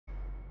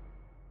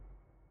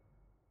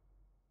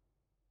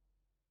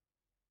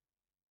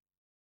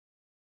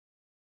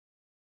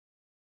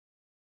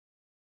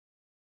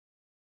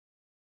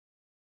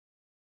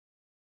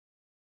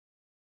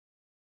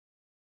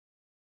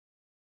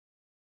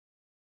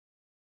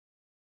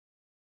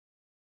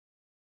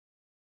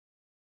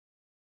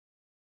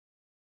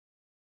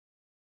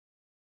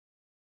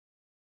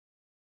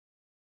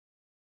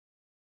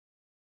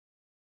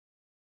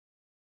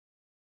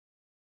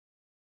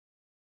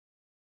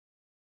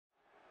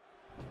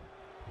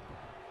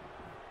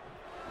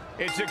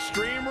It's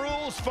Extreme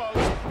Rules, folks,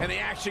 and the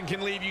action can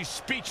leave you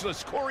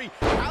speechless. Corey,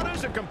 how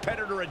does a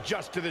competitor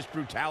adjust to this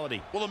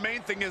brutality? Well, the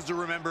main thing is to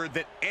remember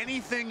that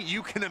anything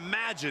you can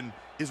imagine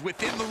is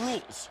within the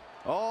rules.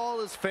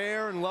 All is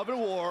fair in love and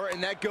war,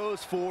 and that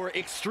goes for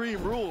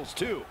Extreme Rules,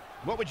 too.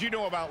 What would you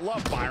know about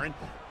love, Byron?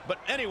 But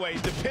anyway,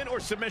 the pin or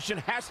submission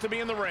has to be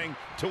in the ring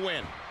to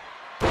win.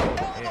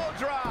 Elbow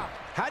drop!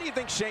 How do you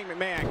think Shane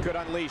McMahon could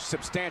unleash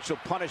substantial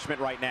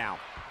punishment right now?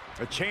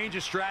 A change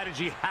of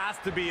strategy has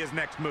to be his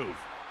next move.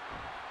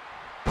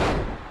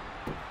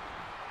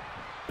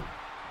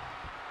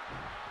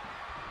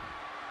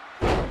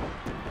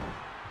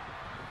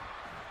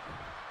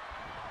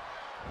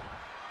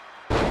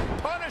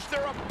 Punish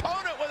their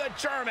opponent with a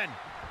German.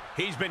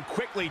 He's been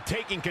quickly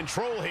taking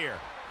control here.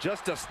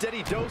 Just a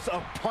steady dose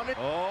of punish.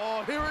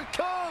 Oh, here it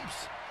comes!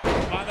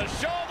 On the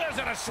shoulders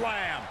and a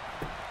slam.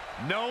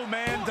 No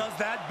man does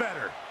that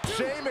better.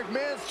 Shane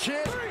McMahon's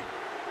chin.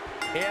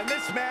 And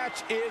this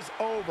match is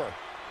over.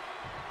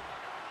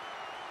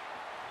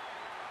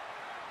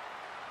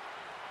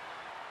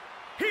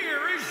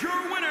 Here is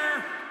your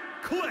winner,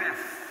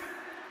 Cliff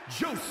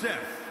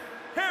Joseph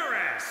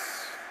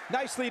Harris.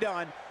 Nicely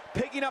done,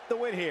 picking up the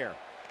win here.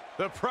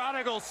 The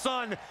prodigal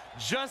son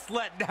just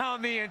let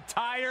down the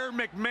entire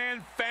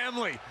McMahon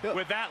family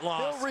with that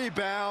loss. He'll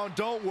rebound,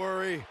 don't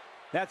worry.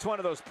 That's one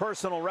of those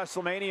personal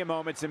WrestleMania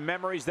moments and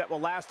memories that will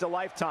last a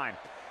lifetime.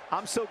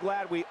 I'm so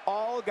glad we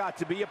all got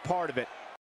to be a part of it.